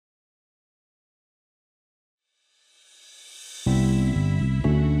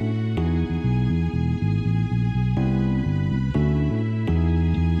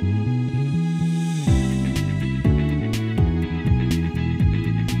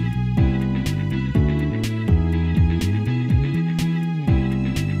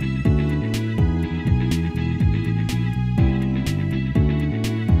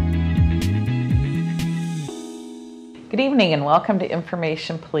evening and welcome to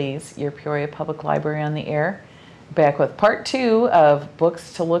Information Please, your Peoria Public Library on the air. Back with part 2 of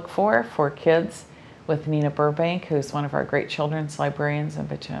Books to Look for kids with Nena Burbank, who's one of our great children's librarians, and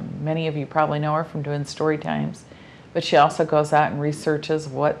which many of you probably know her from doing story times. But she also goes out and researches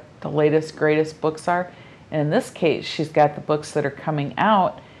what the latest, greatest books are. And in this case, she's got the books that are coming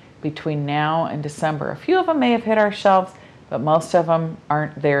out between now and December. A few of them may have hit our shelves, but most of them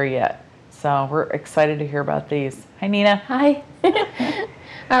aren't there yet. So we're excited to hear about these. Hi, Nena. Hi.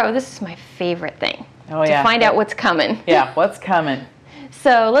 Oh, this is my favorite thing. Oh, yeah. To find out what's coming. Yeah, what's coming?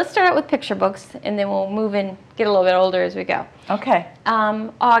 So let's start out with picture books, and then we'll move in, get a little bit older as we go. Okay.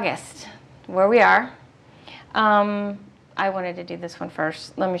 August, where we are. I wanted to do this one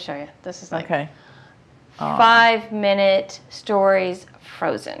first. Let me show you. This is like Okay. 5-minute stories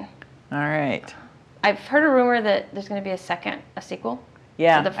frozen. All right. I've heard a rumor that there's going to be a sequel.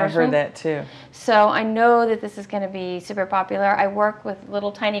 Yeah, the I first heard one? that too. So I know that this is going to be super popular. I work with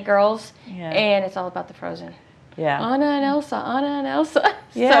little tiny girls, Yeah. and it's all about the Frozen. Yeah. Anna and Elsa.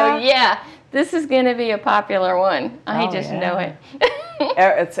 Yeah. So yeah, this is going to be a popular one. I Oh, just yeah. know it.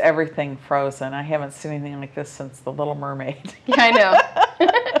 It's everything Frozen. I haven't seen anything like this since The Little Mermaid. Yeah, I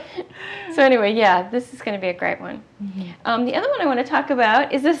know. So anyway, yeah, this is going to be a great one. Mm-hmm. The other one I want to talk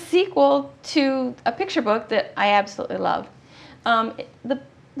about is a sequel to a picture book that I absolutely love.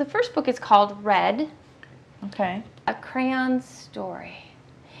 The first book is called Red, Okay. A Crayon Story.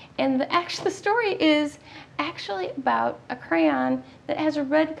 And the story is actually about a crayon that has a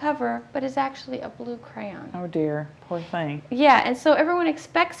red cover, but is actually a blue crayon. Oh dear, poor thing. Yeah, and so everyone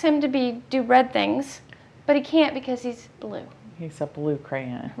expects him to do red things, but he can't because he's blue. He's a blue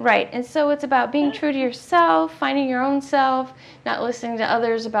crayon. Right, and so it's about being true to yourself, finding your own self, not listening to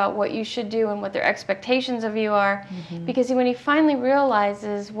others about what you should do and what their expectations of you are. Mm-hmm. Because when he finally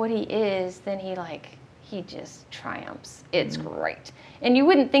realizes what he is, then he just triumphs. It's great. And you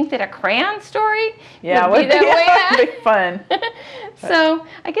wouldn't think that a crayon story would be that way. It'd be fun. So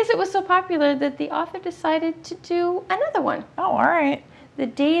I guess it was so popular that the author decided to do another one. Oh, all right. The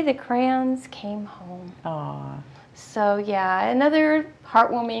Day the Crayons Came Home. Aw. So yeah, another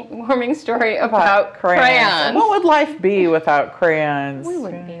heartwarming story about crayons. What would life be without crayons? We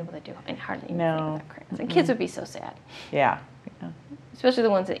wouldn't be able to do hardly anything No. without crayons. And kids would be so sad, Yeah. especially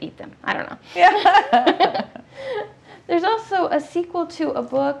the ones that eat them. I don't know. Yeah. There's also a sequel to a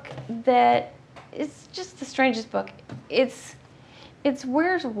book that is just the strangest book. It's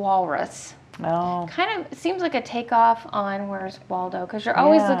Where's Walrus? Oh. Kind of seems like a takeoff on Where's Waldo, because you're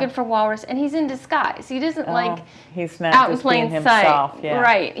always Yeah. looking for Walrus, and he's in disguise. He doesn't He's not out in just being plain himself. sight. Yeah.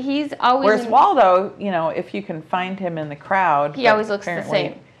 Right. He's always Whereas Waldo, if you can find him in the crowd, he but always looks the apparently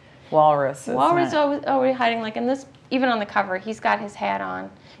same. Walrus is Walrus not. always hiding, like in this, even on the cover, he's got his hat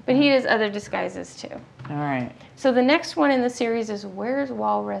on, but he does other disguises too. All right. So the next one in the series is Where's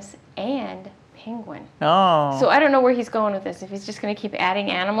Walrus and Penguin. Oh. So I don't know where he's going with this, if he's just going to keep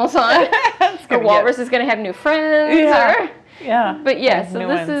adding animals on, or Walrus is going to have new friends. Yeah. Or, Yeah. but yeah, And so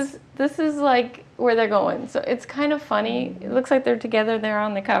new this is like where they're going. So it's kind of funny. It looks like they're together there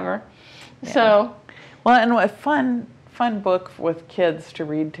on the cover. Yeah. So. Well, and a fun book with kids to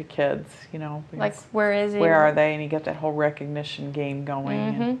read to kids, Like, where is he? Where are they? And you get that whole recognition game going.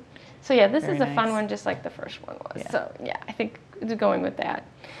 And So yeah, this Very is a fun nice. one, just like the first one was. Yeah. So yeah, I think it's going with that.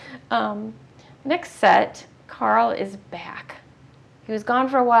 Next set, Carl is back. He was gone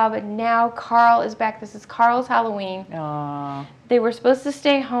for a while, but now Carl is back. This is Carl's Halloween. Aw. They were supposed to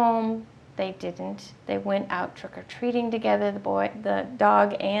stay home. They didn't. They went out trick-or-treating together, the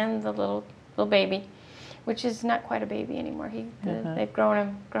dog and the little baby, which is not quite a baby anymore. They've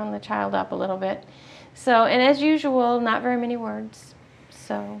grown the child up a little bit. So, and as usual, not very many words.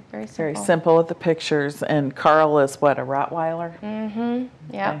 So very simple. Very simple with the pictures. And Carl is what, a Rottweiler? Mm-hmm.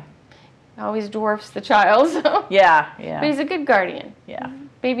 Yeah. Okay. Always dwarfs the child. So. Yeah. But he's a good guardian. Yeah.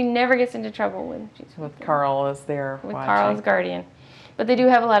 Baby never gets into trouble when she's With Carl is there with watching. Carl as guardian. But they do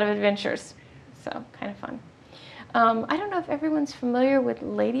have a lot of adventures. So kind of fun. I don't know if everyone's familiar with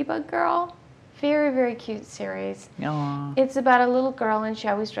Ladybug Girl. Very, very cute series. Aw. It's about a little girl, and she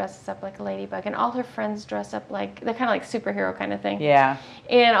always dresses up like a ladybug, and all her friends dress up like, they're kind of like superhero kind of thing. Yeah.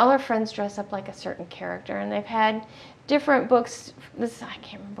 And all her friends dress up like a certain character, and they've had different books. I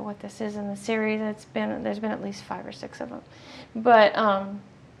can't remember what this is in the series. There's been at least 5 or 6 of them. But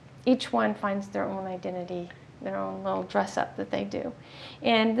each one finds their own identity, their own little dress up that they do.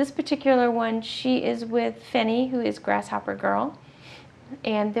 And this particular one, she is with Finny, who is Grasshopper Girl.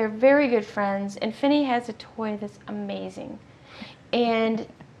 And they're very good friends, and Finny has a toy that's amazing. And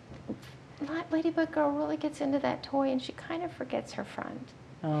Ladybug Girl really gets into that toy, and she kind of forgets her friend.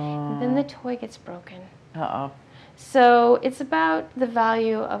 Oh. And then the toy gets broken. Uh-oh. So it's about the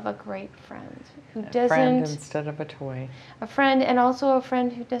value of a great friend who doesn't... friend instead of a toy. A friend, and also a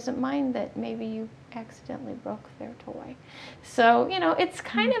friend who doesn't mind that maybe you accidentally broke their toy. So, you know, it's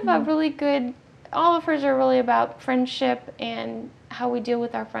kind of a really good... All of hers are really about friendship and how we deal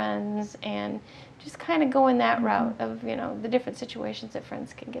with our friends and just kind of going that route of, you know, the different situations that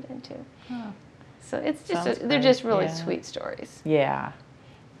friends can get into. Oh. So it's just, Sounds they're great. just really Yeah. sweet stories. Yeah.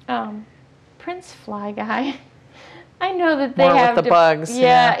 Prince Fly Guy. I know that they More with have the bugs,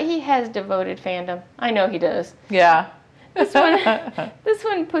 Yeah, yeah. he has devoted fandom. I know he does. Yeah. This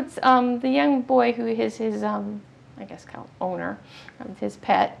one puts the young boy who is his I guess called owner, his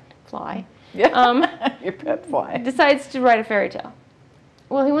pet fly. Yeah. Your pet fly. Decides to write a fairy tale.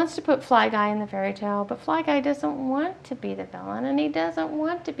 Well, he wants to put Fly Guy in the fairy tale, but Fly Guy doesn't want to be the villain, and he doesn't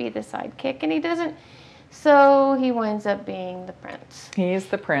want to be the sidekick, and he doesn't. So he winds up being the prince. He's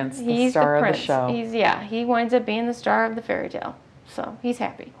the prince, the He's star the of prince. the show. He winds up being the star of the fairy tale. So he's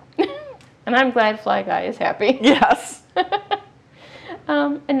happy. And I'm glad Fly Guy is happy. Yes.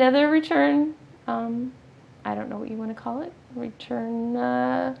 Another return, I don't know what you want to call it,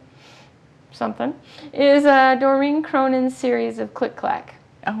 return something, is Doreen Cronin's series of Click Clack.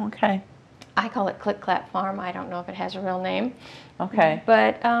 Oh, okay. I call it Click Clack Farm. I don't know if it has a real name. Okay.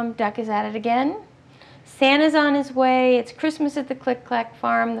 But Duck is at it again. Santa's on his way. It's Christmas at the Click Clack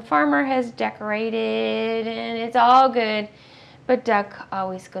Farm. The farmer has decorated, and it's all good. But Duck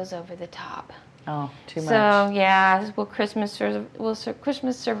always goes over the top. Oh, too much. So yeah, will Christmas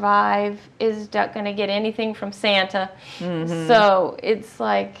survive? Is Duck going to get anything from Santa? Mm-hmm. So it's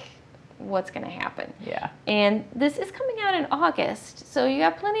like, what's going to happen? Yeah. And this is coming out in August, so you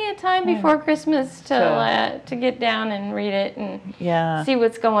got plenty of time before Christmas to get down and read it and see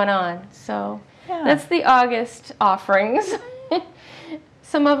what's going on. So that's the August offerings.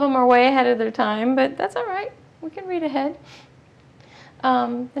 Some of them are way ahead of their time, but that's all right. We can read ahead.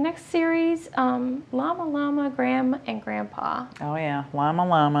 The next series, Llama Llama, Gram and Grandpa. Oh yeah, Llama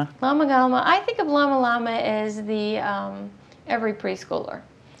Llama. Llama Llama. I think of Llama Llama as the every preschooler.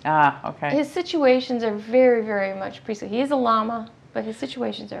 Ah, okay. His situations are very, very much preschool. He is a llama, but his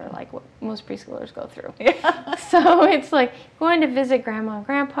situations are like what most preschoolers go through. Yeah. So it's like going to visit Grandma and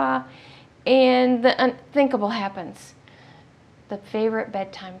Grandpa, and the unthinkable happens. The favorite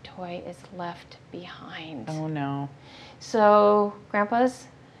bedtime toy is left behind. Oh no. So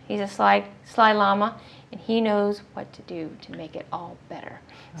he's a sly llama, and he knows what to do to make it all better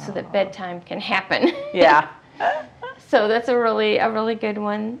so that bedtime can happen. Yeah. So that's a really good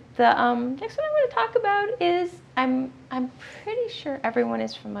one. The next one I want to talk about is I'm pretty sure everyone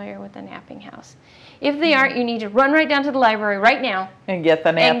is familiar with the napping house. If they aren't, you need to run right down to the library right now And get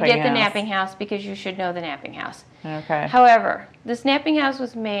the napping house. house because you should know the napping house. Okay. However, this napping house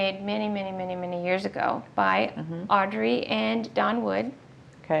was made many years ago by Audrey and Don Wood,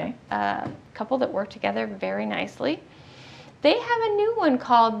 Okay. a couple that work together very nicely. They have a new one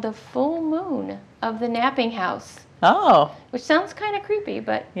called The Full Moon of the Napping House. Oh. Which sounds kind of creepy,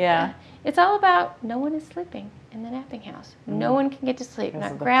 but it's all about no one is sleeping in the napping house. No one can get to sleep. Because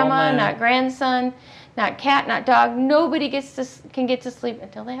of Not the grandma, full moon. not grandson, not cat, not dog. Nobody can get to sleep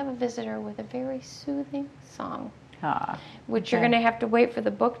until they have a visitor with a very soothing song, which you're going to have to wait for the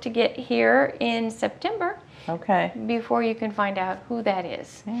book to get here in September Okay. before you can find out who that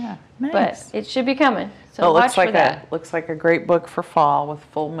is. Yeah. Nice. But it should be coming, so Well, it watch for that. looks like a great book for fall with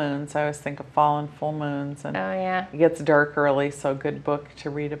full moons. I always think of fall and full moons, and Oh yeah. it gets dark early, so good book to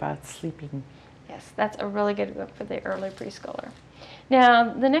read about sleeping. Yes, that's a really good book for the early preschooler.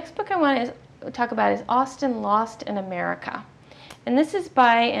 Now, the next book I want to talk about is Austin Lost in America. And this is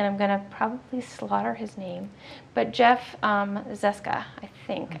by, and I'm going to probably slaughter his name, but Jeff Zeska, I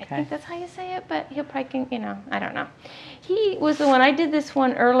think. Okay. I think that's how you say it, but he'll probably, I don't know. He was the one, I did this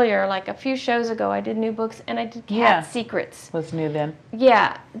one earlier, like a few shows ago. I did new books, and I did Cat Secrets. Was new then?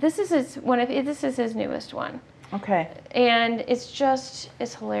 Yeah, this is his newest one. Okay. And it's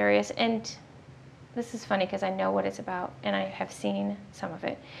hilarious. And this is funny because I know what it's about and I have seen some of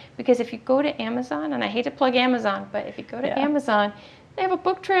it. Because if you go to Amazon, and I hate to plug Amazon, but if you go to Amazon, they have a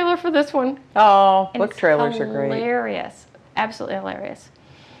book trailer for this one. Oh, And book trailers are great. Hilarious. Absolutely hilarious.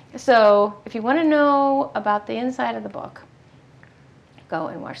 So if you want to know about the inside of the book, go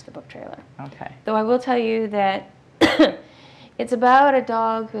and watch the book trailer. Okay. Though I will tell you that it's about a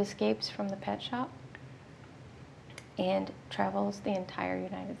dog who escapes from the pet shop and travels the entire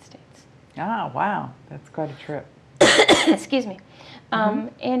United States. Ah, wow. That's quite a trip. Excuse me.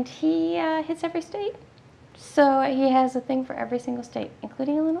 And he hits every state. So he has a thing for every single state,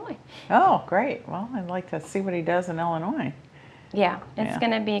 including Illinois. Oh, great. Well, I'd like to see what he does in Illinois. Yeah, it's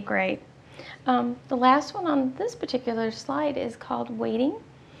going to be great. The last one on this particular slide is called Waiting.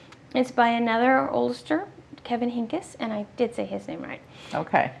 It's by another oldster, Kevin Hinkes, and I did say his name right.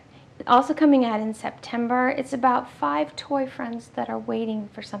 Okay. Also coming out in September. It's about 5 toy friends that are waiting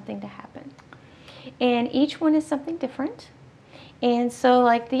for something to happen. And each one is something different. And so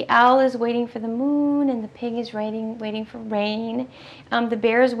like the owl is waiting for the moon, and the pig is waiting for rain. The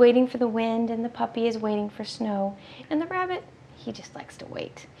bear is waiting for the wind, and the puppy is waiting for snow. And the rabbit, he just likes to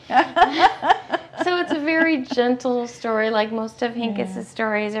wait. So it's a very gentle story. Like most of Hinkes'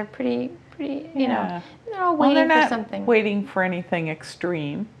 stories are pretty, you know, they're all waiting for something. Waiting for anything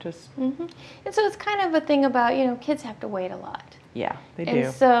extreme, just. And so it's kind of a thing about, you know, kids have to wait a lot. Yeah, they do.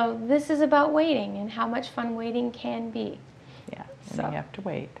 And so this is about waiting and how much fun waiting can be. Yeah, so you have to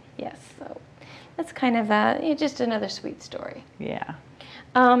wait. Yes, so that's kind of just another sweet story. Yeah.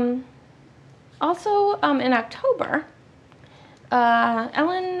 Also, in October,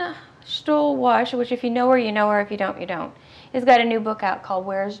 Ellen Stoll-Wash, which if you know her, you know her. If you don't, you don't, has got a new book out called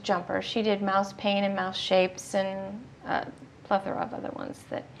Where's Jumper? She did Mouse Pain and Mouse Shapes and a plethora of other ones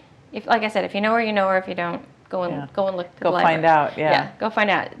that, if like I said, if you know her, you know her. If you don't, go and look at the Go library. find out, yeah. Go find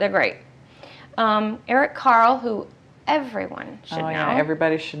out. They're great. Eric Carle, who everyone should know. Yeah,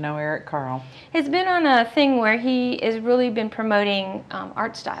 everybody should know Eric Carle. Has been on a thing where he has really been promoting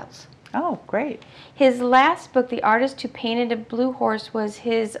art styles. Oh, great. His last book, The Artist Who Painted a Blue Horse, was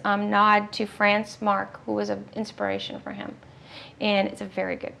his nod to Franz Marc, who was an inspiration for him. And it's a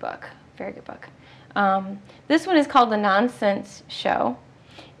very good book, very good book. This one is called The Nonsense Show.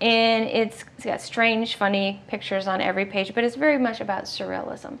 And it's got strange, funny pictures on every page, but it's very much about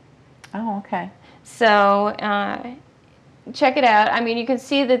surrealism. Oh, okay. So check it out. I mean, you can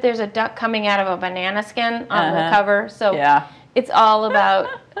see that there's a duck coming out of a banana skin on the cover. So it's all about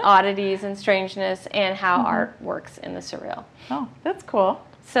oddities and strangeness and how art works in the surreal. Oh, that's cool.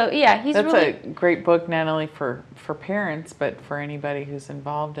 So yeah, that's a great book, not only for parents, but for anybody who's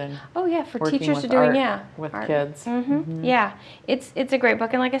involved in for working teachers with to doing art with kids. Yeah, it's a great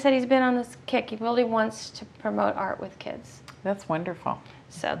book, and like I said, he's been on this kick. He really wants to promote art with kids. That's wonderful.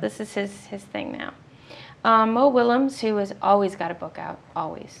 So this is his thing now. Mo Willems, who has always got a book out,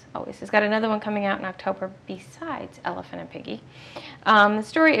 always, has got another one coming out in October besides Elephant and Piggy. The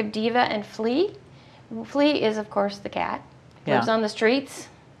story of Diva and Flea. Flea is, of course, the cat. Lives on the streets,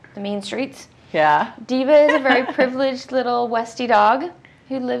 the mean streets. Yeah. Diva is a very privileged little Westie dog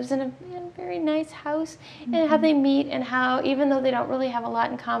who lives in a very nice house, and how they meet and how, even though they don't really have a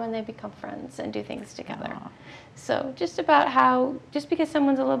lot in common, they become friends and do things together. So just about how, just because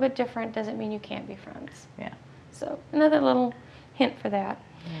someone's a little bit different doesn't mean you can't be friends. Yeah. So another little hint for that.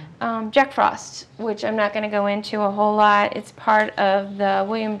 Jack Frost, which I'm not going to go into a whole lot. It's part of the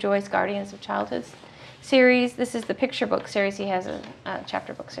William Joyce Guardians of Childhood series. This is the picture book series. He has a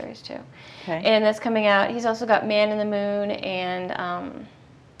chapter book series too. Okay. And that's coming out. He's also got Man in the Moon and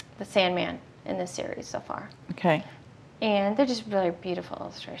the Sandman in this series so far. Okay. And they're just really beautiful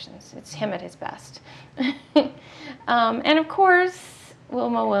illustrations. It's him at his best. And of course,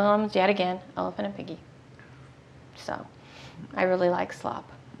 Wilma Willems, yet again, Elephant and Piggy. So, I really like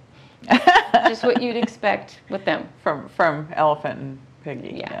slop. Just what you'd expect with them. From Elephant and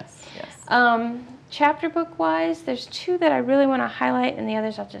Piggy, yes. Chapter book wise, there's 2 that I really want to highlight, and the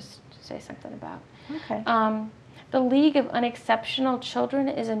others I'll just say something about. Okay. The League of Unexceptional Children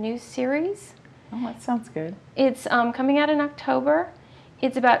is a new series. Oh, that sounds good. It's coming out in October.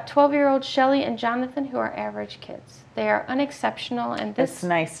 It's about 12-year-old Shelley and Jonathan, who are average kids. They are unexceptional, and it's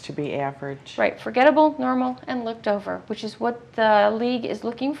nice to be average. Right, forgettable, normal, and looked over, which is what the League is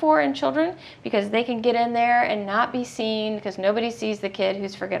looking for in children, because they can get in there and not be seen, because nobody sees the kid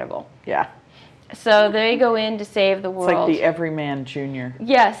who's forgettable. Yeah. So they go in to save the world. It's like the Everyman Junior.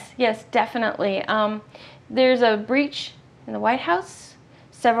 Yes, definitely. There's a breach in the White House.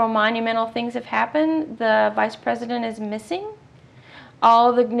 Several monumental things have happened. The vice president is missing.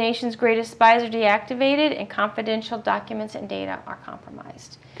 All the nation's greatest spies are deactivated, and confidential documents and data are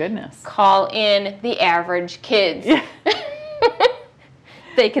compromised. Goodness. Call in the average kids. Yeah.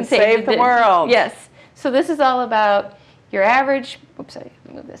 They can save the world. Yes. So this is all about your average. Oops, I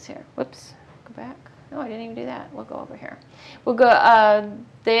move this here. Whoops. Go back. No, I didn't even do that. We'll go over here. We'll go.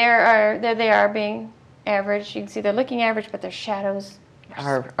 There they are being average. You can see they're looking average, but their shadows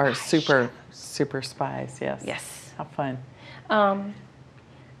are super spies. Yes. Yes. How fun.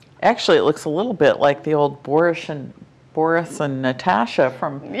 Actually, it looks a little bit like the old Boris and Natasha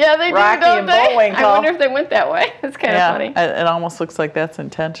from Rocky and Bullwinkle. I wonder if they went that way. It's kind of funny. It almost looks like that's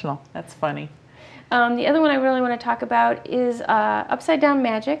intentional. That's funny. The other one I really want to talk about is Upside Down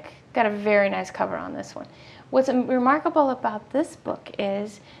Magic. Got a very nice cover on this one. What's remarkable about this book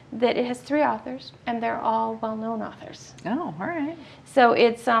is that it has 3 authors, and they're all well-known authors. Oh, all right. So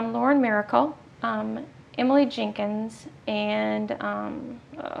it's Lauren Miracle, Emily Jenkins, and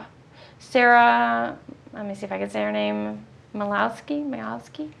Sarah, let me see if I can say her name,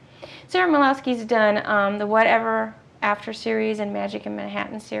 Malowski. Sarah Malowski's done the Whatever After series and Magic in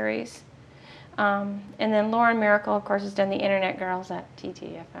Manhattan series. And then Lauren Miracle, of course, has done the Internet Girls at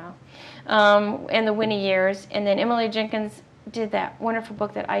TTFL, and the Winnie Years. And then Emily Jenkins did that wonderful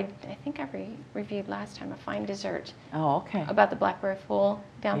book that I think I reviewed last time, A Fine Dessert. Oh, okay. About the Blackberry Fool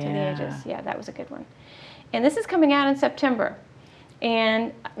down through the Yeah. ages. Yeah, that was a good one. And this is coming out in September.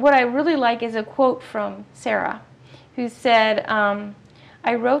 And what I really like is a quote from Sarah, who said,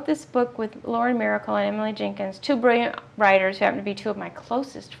 I wrote this book with Lauren Miracle and Emily Jenkins, 2 brilliant writers who happen to be 2 of my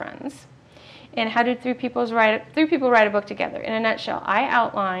closest friends. And how do 3 people write a book together? In a nutshell, I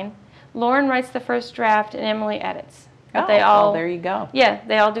outline, Lauren writes the first draft, and Emily edits. But they all, well, there you go. Yeah,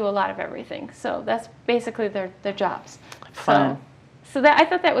 they all do a lot of everything. So that's basically their jobs. Fun. So that I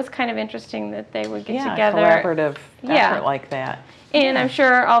thought that was kind of interesting that they would get together. Collaborative effort like that. And I'm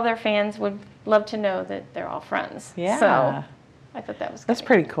sure all their fans would love to know that they're all friends. Yeah. So I thought that was That's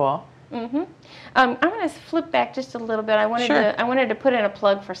pretty cool. Mm-hmm. I'm going to flip back just a little bit. I wanted to put in a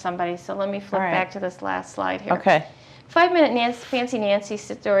plug for somebody, so let me flip back to this last slide here. Okay. 5-Minute Fancy Nancy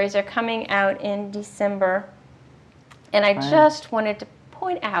stories are coming out in December, and I just wanted to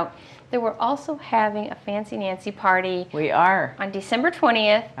point out that we're also having a Fancy Nancy party. We are. On December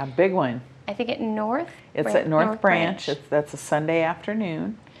 20th. A big one. I think at North. It's at North Branch. That's a Sunday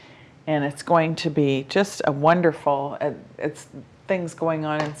afternoon, and it's going to be just a wonderful. It's things going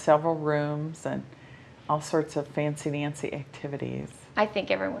on in several rooms and all sorts of Fancy Nancy activities. I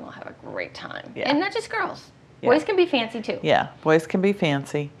think everyone will have a great time. Yeah. And not just girls. Yeah. Boys can be fancy too. Yeah, boys can be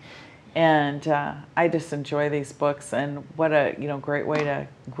fancy. And I just enjoy these books, and what a great way to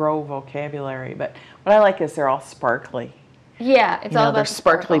grow vocabulary. But what I like is they're all sparkly. Yeah, it's all about they're the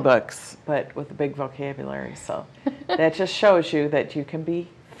sparkly sparkle. books, but with a big vocabulary. So that just shows you that you can be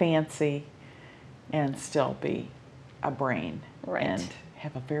fancy and still be a brain. Right. And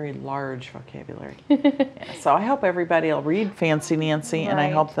have a very large vocabulary. So I hope everybody will read Fancy Nancy, and I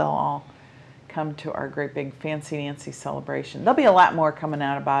hope they'll all come to our great big Fancy Nancy celebration. There'll be a lot more coming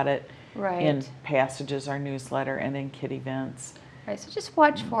out about it in Passages, our newsletter, and in kid events. Right, so just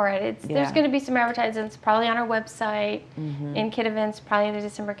watch for it. There's going to be some advertisements probably on our website, in kid events, probably in the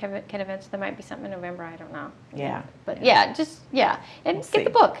December kid events. There might be something in November, I don't know. Yeah. But and we'll get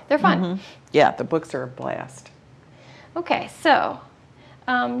the book. They're fun. Yeah, the books are a blast. Okay, so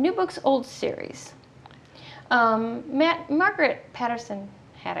New Books Old Series. Margaret Patterson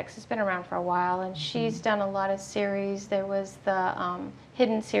Haddix has been around for a while, and she's done a lot of series. There was the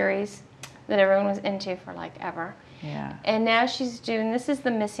Hidden series that everyone was into for like ever. Yeah. And now she's doing, this is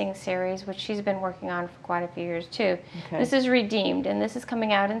the Missing series, which she's been working on for quite a few years too. Okay. This is Redeemed, and this is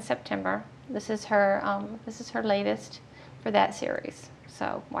coming out in September. This is her latest for that series.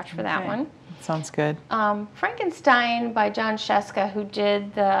 So watch for that one. Sounds good. Frankenstein by John Sheska, who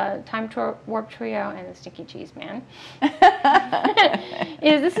did the Time Warp Trio and the Stinky Cheese Man.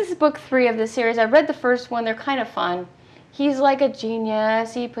 This is book 3 of the series. I read the first one. They're kind of fun. He's like a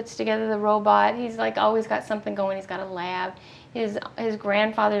genius. He puts together the robot. He's like always got something going. He's got a lab. His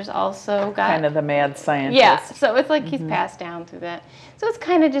grandfather's also got kind of the mad scientist. Yeah, so it's like he's passed down through that. So it's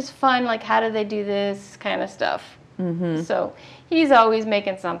kind of just fun, like how do they do this kind of stuff. So he's always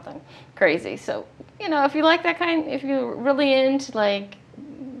making something crazy. So, if you like that kind, if you're really into like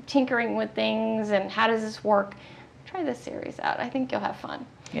tinkering with things and how does this work, try this series out. I think you'll have fun.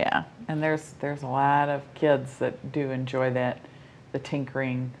 Yeah, and there's a lot of kids that do enjoy that, the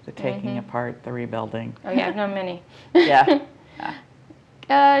tinkering, the taking apart, the rebuilding. Oh yeah, I've known many. Yeah.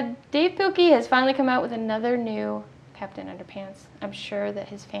 Dave Pilkey has finally come out with another new Captain Underpants. I'm sure that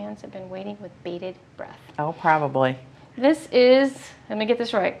his fans have been waiting with bated breath. Oh, probably. This is, let me get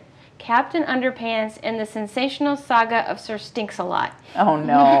this right, Captain Underpants and the Sensational Saga of Sir Stinks-a-Lot. Oh,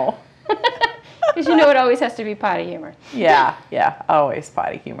 no. Because it always has to be potty humor. Yeah, always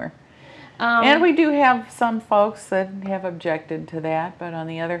potty humor. And we do have some folks that have objected to that, but on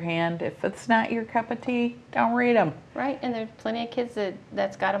the other hand, if it's not your cup of tea, don't read them. Right, and there's plenty of kids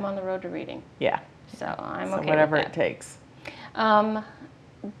that's got them on the road to reading. Yeah. So I'm So okay whatever with it takes.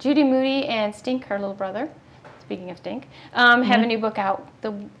 Judy Moody and Stink, her little brother, speaking of Stink, have a new book out,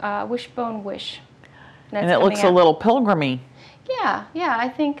 The Wishbone Wish. And it looks a little pilgrimy. Yeah, I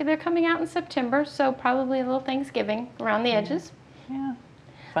think they're coming out in September, so probably a little Thanksgiving around the edges. Yeah,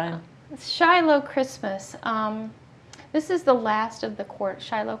 fun. Shiloh Christmas. This is the last of the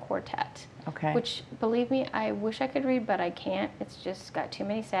Shiloh Quartet. Okay. which, believe me, I wish I could read, but I can't. It's just got too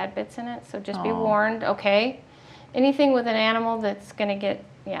many sad bits in it, so just be Aw. warned, okay? Anything with an animal that's going to get,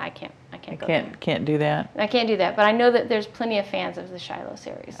 yeah, I can't go there. Can't do that. I can't do that, but I know that there's plenty of fans of the Shiloh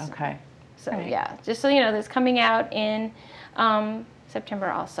series. Okay. So, Right. yeah, just so you know, that's coming out in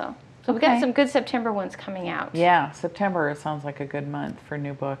September also. So we got Okay. some good September ones coming out. Yeah, September sounds like a good month for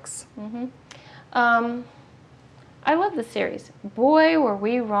new books. I love the series. Boy, were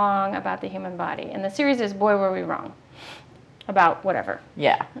we wrong about the human body. And the series is Boy, Were We Wrong about whatever.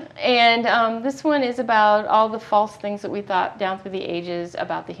 Yeah. And this one is about all the false things that we thought down through the ages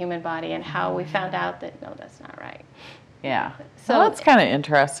about the human body and how we found out that, no, that's not right. Yeah. So Well, that's kind of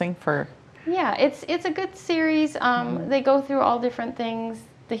interesting for... Yeah, it's a good series. They go through all different things.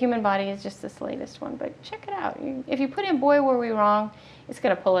 The human body is just this latest one, but check it out. If you put in Boy, Were We Wrong, it's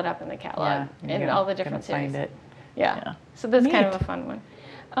going to pull it up in the catalog and all the different series. Find it. Yeah. So that's kind of a fun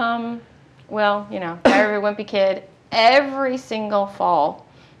one. Well, you know, Diary of a Wimpy Kid, every single fall,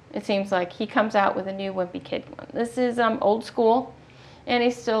 it seems like he comes out with a new Wimpy Kid one. This is old school, and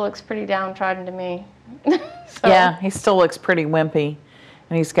he still looks pretty downtrodden to me. So, Yeah, he still looks pretty wimpy.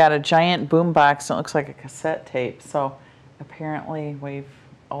 And he's got a giant boom box that looks like a cassette tape. So apparently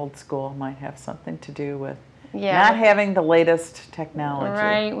old school might have something to do with not having the latest technology.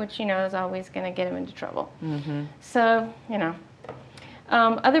 Right, which, you know, is always going to get him into trouble. So, you know.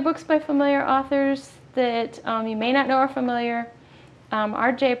 Other books by familiar authors that you may not know are familiar.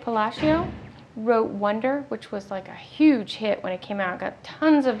 R.J. Palacio wrote Wonder, which was like a huge hit when it came out. Got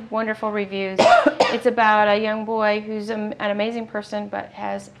tons of wonderful reviews. It's about a young boy who's an amazing person but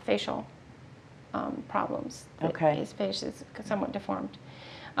has facial problems. Okay. His face is somewhat deformed.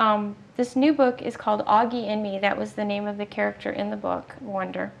 This new book is called Augie and Me. That was the name of the character in the book,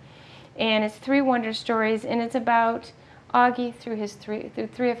 Wonder. And it's 3 Wonder stories, and it's about Augie through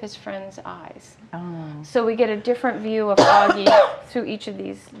three of his friends' eyes. Oh. So we get a different view of Augie through each of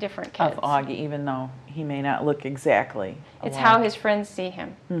these different kids. Of Augie, even though he may not look exactly It's alike. how his friends see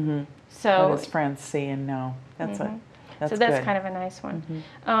him. So what his friends see and know. That's so that's good. kind of a nice one.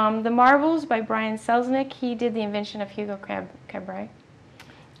 The Marvels by Brian Selznick. He did the invention of Hugo Cabret.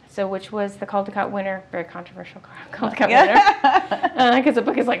 So, which was the Caldecott winner, very controversial Caldecott winner, because the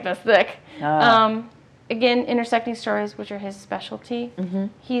book is like this thick. Again, intersecting stories, which are his specialty.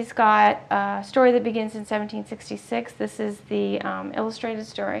 He's got a story that begins in 1766. This is the illustrated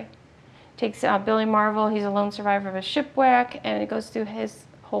story. Takes Billy Marvel. He's a lone survivor of a shipwreck, and it goes through his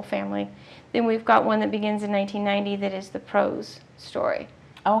whole family. Then we've got one that begins in 1990 that is the prose story.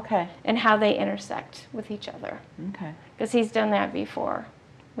 Okay. And how they intersect with each other. Okay. Because he's done that before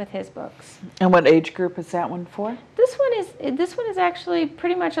with his books. And what age group is that one for? This one is actually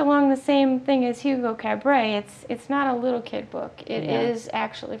pretty much along the same thing as Hugo Cabret. It's not a little kid book. It is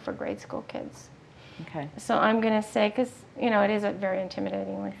actually for grade school kids. Okay. So I'm going to say, because, you know, it is a very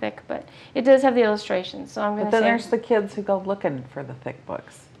intimidatingly thick, but it does have the illustrations. So I'm going to say. But then there's the kids who go looking for the thick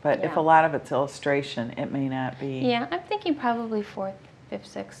books. But if a lot of it's illustration, it may not be. Yeah, I'm thinking probably 4th,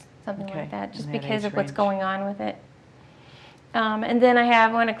 5th, 6th, something like that, just because of what's going on with it. And then I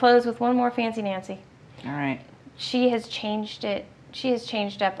want to close with one more Fancy Nancy. All right. She has changed it. She has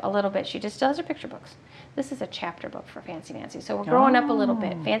changed up a little bit. She just does her picture books. This is a chapter book for Fancy Nancy. So we're growing up a little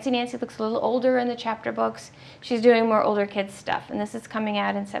bit. Fancy Nancy looks a little older in the chapter books. She's doing more older kids stuff. And this is coming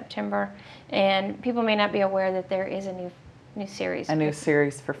out in September. And people may not be aware that there is a new series. A new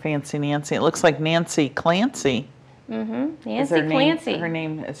series for Fancy Nancy. It looks like Nancy Clancy. Nancy Clancy. Her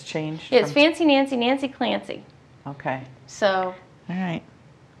name has changed? Yeah, it's Fancy Nancy, Nancy Clancy. Okay. So. All right.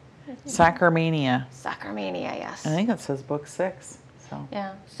 Soccer Mania. Soccer Mania, yes. I think it says book 6. So.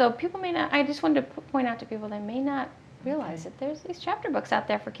 Yeah. So people may not, I just wanted to point out to people that may not realize that there's these chapter books out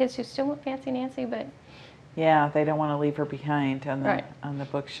there for kids who still want Fancy Nancy, but. Yeah, they don't want to leave her behind on the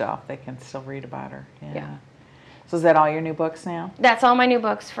bookshelf. They can still read about her. Yeah. So is that all your new books now? That's all my new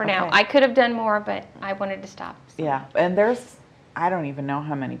books for now. I could have done more, but I wanted to stop. So. Yeah, and I don't even know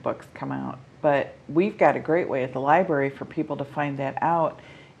how many books come out, but we've got a great way at the library for people to find that out.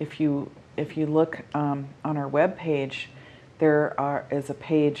 If you look on our webpage, there is a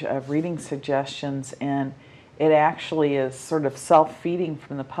page of reading suggestions, and it actually is sort of self-feeding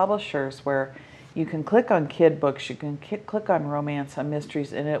from the publishers, where you can click on kid books, you can click on romance, on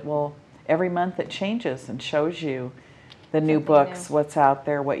mysteries, and it will, every month it changes and shows you the new books, what's out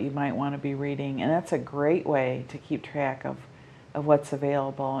there, what you might want to be reading. And that's a great way to keep track of what's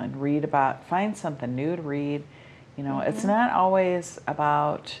available and find something new to read. You know, it's not always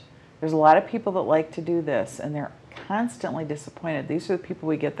about, there's a lot of people that like to do this, and they're constantly disappointed. These are the people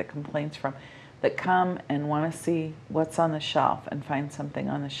we get the complaints from, that come and want to see what's on the shelf and find something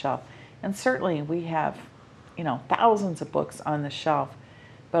on the shelf. And certainly we have, thousands of books on the shelf.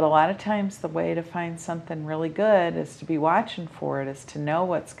 But a lot of times the way to find something really good is to be watching for it, is to know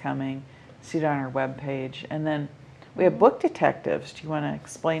what's coming, see it on our webpage. And then we have book detectives. Do you want to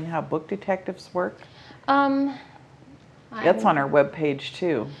explain how book detectives work? That's on our webpage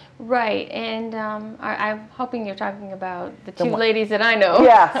too. Right, and I'm hoping you're talking about the two ladies that I know.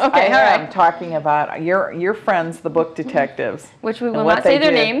 Yes, okay, I'm talking about your friends, the book detectives. Which we will not say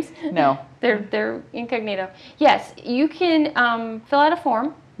their names. No. They're incognito. Yes, you can fill out a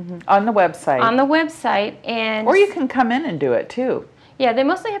form. On the website. On the website, and or you can come in and do it too. Yeah, they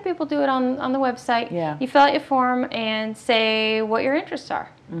mostly have people do it on the website. Yeah. You fill out your form and say what your interests are.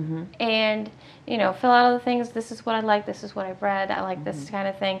 And, fill out all the things. This is what I like. This is what I've read. I like this kind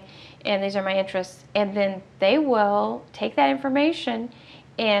of thing. And these are my interests. And then they will take that information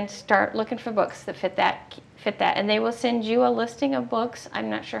and start looking for books that fit that. And they will send you a listing of books. I'm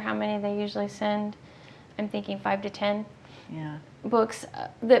not sure how many they usually send. I'm thinking 5 to 10. Yeah. Books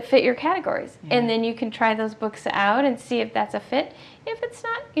that fit your categories, and then you can try those books out and see if that's a fit. If it's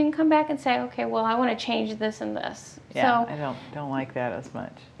not, you can come back and say, okay, well, I want to change this and this. Yeah, I don't like that as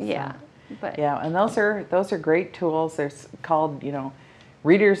much. Yeah, so, but yeah, and those are great tools. They're called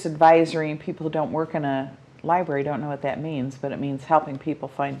reader's advisory, and people who don't work in a library don't know what that means, but it means helping people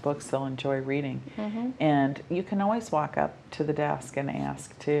find books they'll enjoy reading. And you can always walk up to the desk and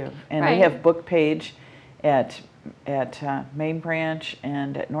ask too. And we have book page at Main Branch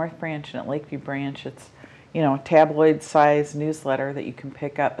and at North Branch and at Lakeview Branch. It's a tabloid size newsletter that you can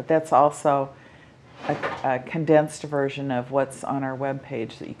pick up, but that's also a condensed version of what's on our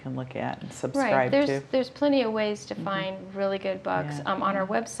webpage that you can look at and subscribe to. There's plenty of ways to find really good books. On our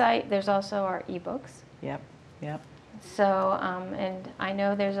website, there's also our ebooks. Yep. So, and I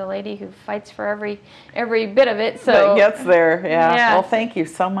know there's a lady who fights for every bit of it. So that gets there, yeah. Well, thank you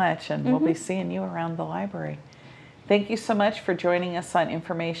so much, and we'll be seeing you around the library. Thank you so much for joining us on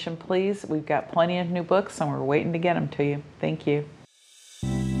Information Please. We've got plenty of new books, and we're waiting to get them to you. Thank you.